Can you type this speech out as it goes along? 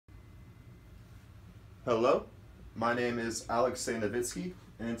Hello, my name is Alexei Novitzky,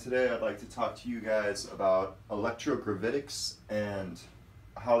 and today I'd like to talk to you guys about electrogravitics and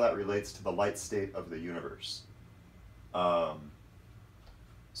how that relates to the light state of the universe. So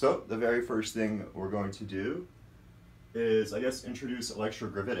the very first thing we're going to do is, introduce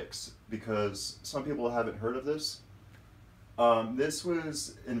electrogravitics, because some people haven't heard of this. This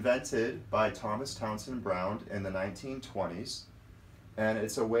was invented by Thomas Townsend Brown in the 1920s. And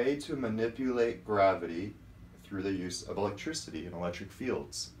it's a way to manipulate gravity through the use of electricity and electric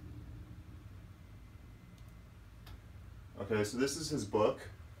fields. Okay, so this is his book,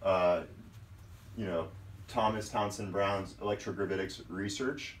 Thomas Townsend Brown's Electrogravitics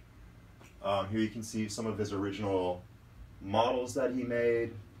Research. Here you can see some of his original models that he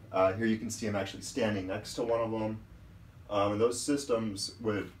made. Here you can see him actually standing next to one of them. And those systems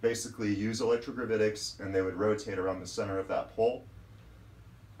would basically use electrogravitics, and they would rotate around the center of that pole.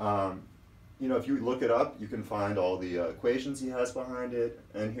 If you look it up, you can find all the equations he has behind it,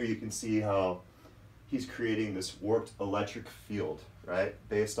 and here you can see how he's creating this warped electric field, right,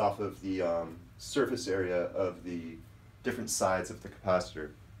 based off of the surface area of the different sides of the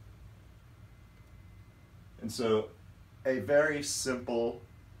capacitor. And so a very simple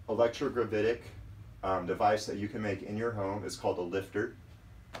electrogravitic device that you can make in your home is called a lifter.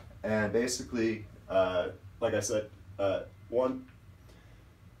 And basically, like I said,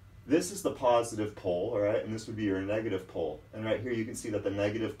 this is the positive pole, all right, and this would be your negative pole. And right here you can see that the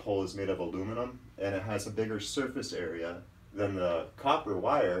negative pole is made of aluminum, and it has a bigger surface area than the copper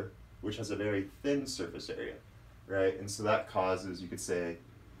wire, which has a very thin surface area, right? And so that causes, you could say,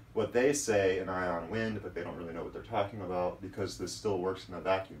 what they say an ion wind, but they don't really know what they're talking about because this still works in a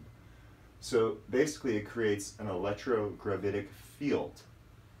vacuum. So basically it creates an electrogravitic field.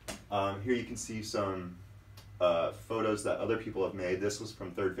 Here you can see some photos that other people have made. This was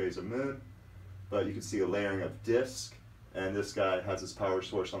from third phase of moon, but you can see a layering of disk, and this guy has his power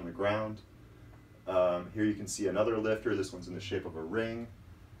source on the ground. Here you can see another lifter. This one's in the shape of a ring.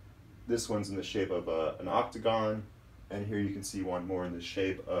 This one's in the shape of an octagon, and here you can see one more in the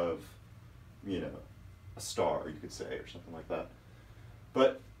shape of, a star, you could say, or something like that.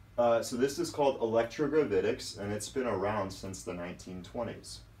 But so this is called electrogravitics, and it's been around since the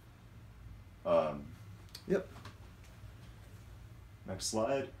 1920s. Yep. Next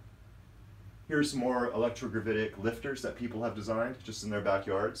slide. Here's some more electrogravidic lifters that people have designed just in their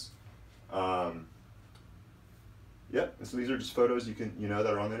backyards. Yep, and so these are just photos that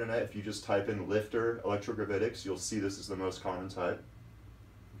are on the internet. If you just type in lifter electrogravitics, you'll see this is the most common type.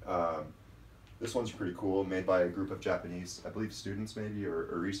 This one's pretty cool, made by a group of Japanese, I believe students maybe, or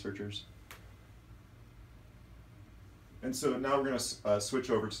researchers. And so now we're going to switch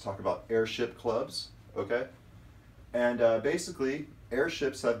over to talk about airship clubs. Okay, and basically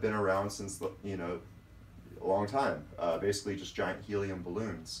airships have been around since a long time. Basically just giant helium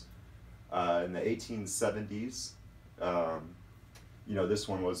balloons. In the 1870s, this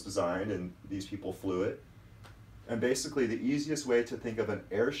one was designed, and these people flew it. And basically the easiest way to think of an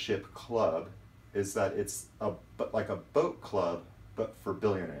airship club is that it's like a boat club, but for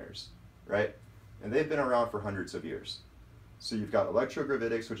billionaires, right? And they've been around for hundreds of years. So you've got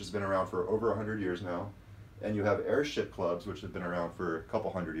electrogravitics, which has been around for over 100 years now, and you have airship clubs, which have been around for a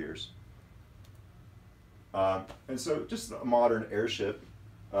couple hundred years. And so just a modern airship,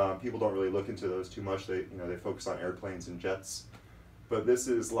 people don't really look into those too much. They focus on airplanes and jets. But this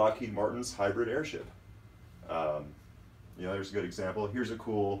is Lockheed Martin's hybrid airship. There's a good example. Here's a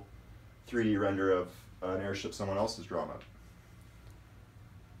cool 3D render of an airship someone else has drawn up.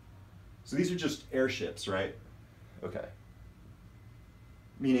 So these are just airships, right? Okay.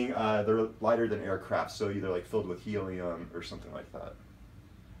 Meaning they're lighter than aircraft, so either like filled with helium or something like that.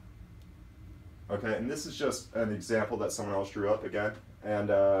 Okay, and this is just an example that someone else drew up again. And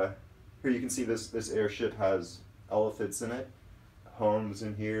here you can see this airship has elephants in it, homes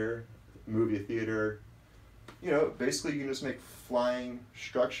in here, movie theater. Basically you can just make flying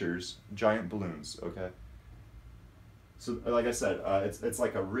structures, giant balloons, okay? So like I said, it's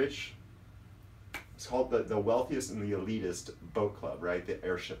like a rich, it's called the wealthiest and the elitist boat club, right? The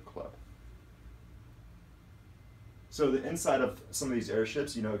airship club. So the inside of some of these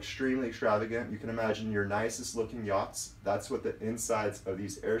airships, extremely extravagant. You can imagine your nicest looking yachts. That's what the insides of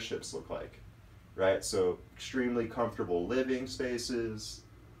these airships look like, right? So extremely comfortable living spaces,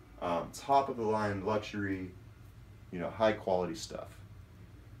 top of the line luxury, high quality stuff.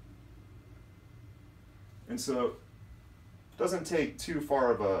 And so it doesn't take too far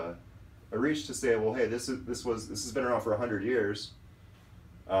of a reach to say, well, hey, this has been around for 100 years.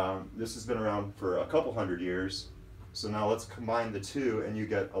 This has been around for a couple hundred years. So now let's combine the two and you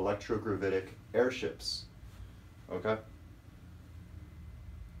get electrogravitic airships. Okay?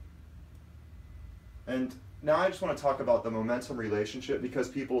 And now I just want to talk about the momentum relationship because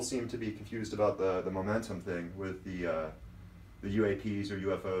people seem to be confused about the momentum thing with the UAPs or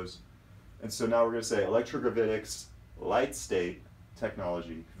UFOs. And so now we're going to say electrogravitics, light state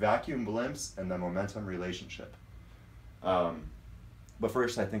technology, vacuum blimps, and the momentum relationship. But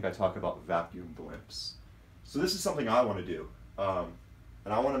first I think I talk about vacuum blimps. So this is something I want to do.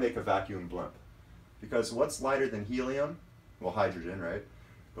 And I want to make a vacuum blimp. Because what's lighter than helium? Well, hydrogen, right?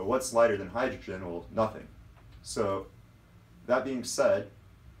 But what's lighter than hydrogen? Well, nothing. So that being said,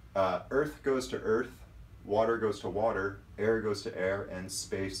 earth goes to earth, water goes to water, air goes to air, and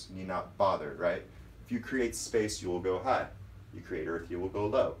space need not bother, right? If you create space, you will go high. You create earth, you will go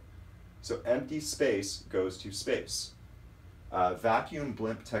low. So empty space goes to space. Vacuum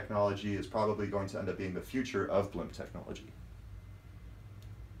blimp technology is probably going to end up being the future of blimp technology.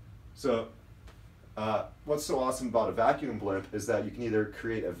 So what's so awesome about a vacuum blimp is that you can either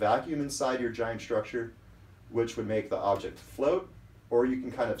create a vacuum inside your giant structure, which would make the object float, or you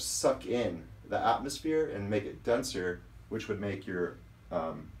can kind of suck in the atmosphere and make it denser, which would make your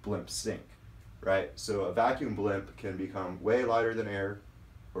blimp sink, right? So a vacuum blimp can become way lighter than air,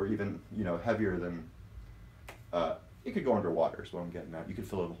 or even heavier than. It could go underwater is what I'm getting at. You could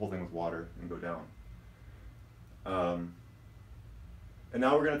fill the whole thing with water and go down. And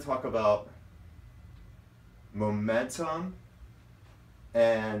now we're going to talk about momentum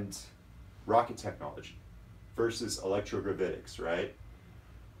and rocket technology versus electrogravitics, right?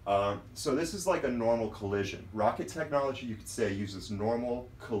 So this is like a normal collision. Rocket technology, you could say, uses normal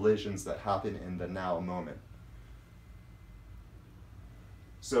collisions that happen in the now moment.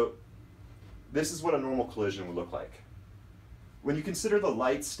 So this is what a normal collision would look like. When you consider the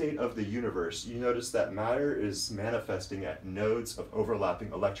light state of the universe, you notice that matter is manifesting at nodes of overlapping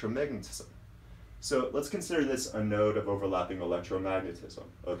electromagnetism. So let's consider this a node of overlapping electromagnetism,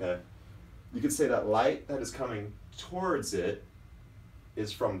 okay? You could say that light that is coming towards it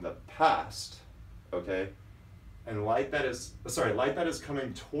is from the past, okay? And light that is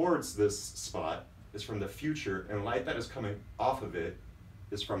coming towards this spot is from the future, and light that is coming off of it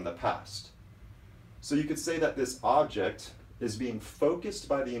is from the past. So you could say that this object is being focused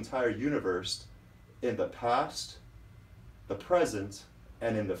by the entire universe in the past, the present,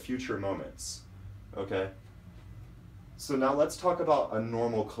 and in the future moments, okay? So now let's talk about a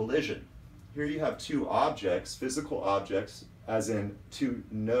normal collision. Here you have two objects, physical objects, as in two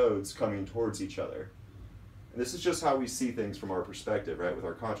nodes coming towards each other. And this is just how we see things from our perspective, right, with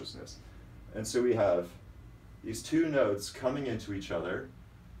our consciousness. And so we have these two nodes coming into each other,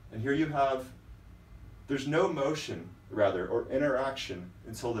 and here you have, there's no motion, rather, or interaction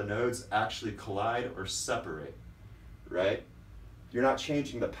until the nodes actually collide or separate, right? You're not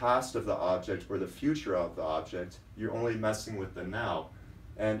changing the past of the object or the future of the object, you're only messing with the now.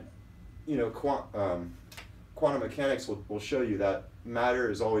 And quantum mechanics will show you that matter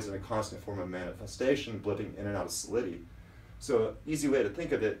is always in a constant form of manifestation, blipping in and out of solidity. So an easy way to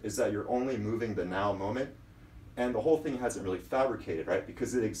think of it is that you're only moving the now moment, and the whole thing hasn't really fabricated, right?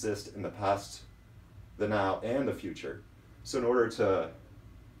 Because it exists in the past, the now, and the future. So in order to,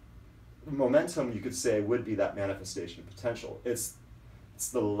 momentum, you could say, would be that manifestation potential. It's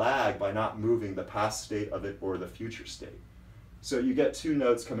the lag by not moving the past state of it or the future state. So you get two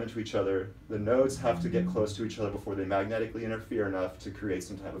nodes come into each other. The nodes have to get close to each other before they magnetically interfere enough to create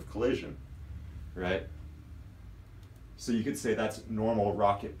some type of collision, right? So you could say that's normal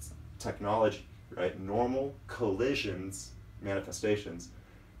rocket technology, right? Normal collisions, manifestations,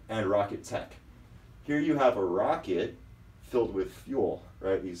 and rocket tech. Here you have a rocket filled with fuel,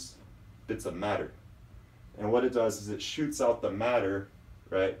 right? These bits of matter. And what it does is it shoots out the matter,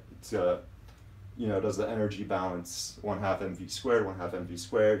 right, to, does the energy balance 1/2 mv squared, 1/2 mv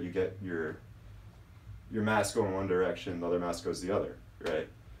squared. You get your mass going one direction, the other mass goes the other, right?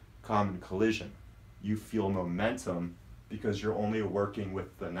 Common collision. You feel momentum because you're only working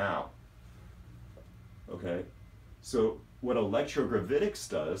with the now, okay? So what electrogravitics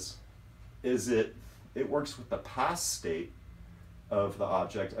does is it works with the past state of the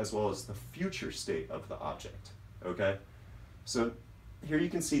object as well as the future state of the object, okay? So here you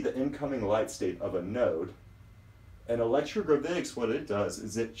can see the incoming light state of a node, and electrogravitics, what it does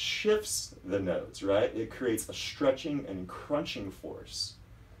is it shifts the nodes, right? It creates a stretching and crunching force.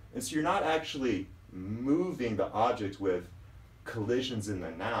 And so you're not actually moving the object with collisions in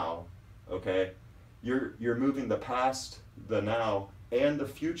the now, okay? You're moving the past, the now, and the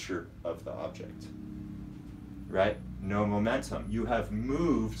future of the object, right? No momentum. You have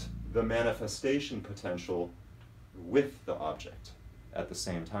moved the manifestation potential with the object at the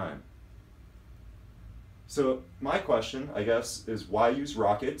same time. So my question, I guess, is why use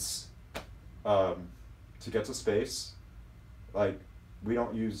rockets to get to space? Like, we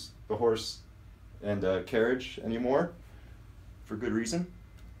don't use the horse and carriage anymore, for good reason.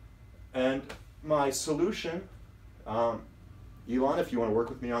 And my solution, Elon, if you want to work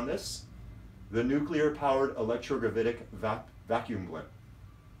with me on this, the nuclear-powered electrogravidic vacuum blimp.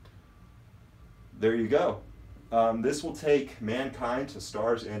 There you go. This will take mankind to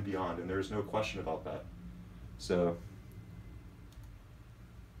stars and beyond, and there's no question about that. So,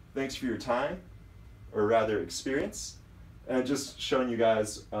 thanks for your time, or rather experience, and just showing you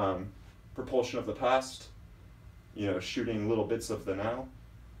guys propulsion of the past, you know, shooting little bits of the now,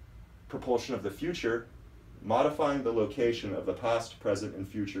 propulsion of the future, modifying the location of the past, present, and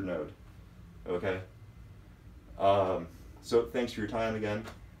future node. Okay? So thanks for your time again.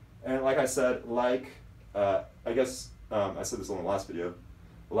 And like I said, I guess I said this on the last video,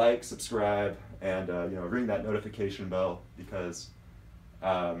 like, subscribe, and you know, ring that notification bell, because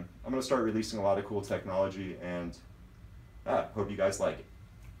I'm going to start releasing a lot of cool technology, and hope you guys like it.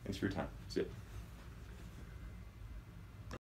 Thanks for your time. See ya.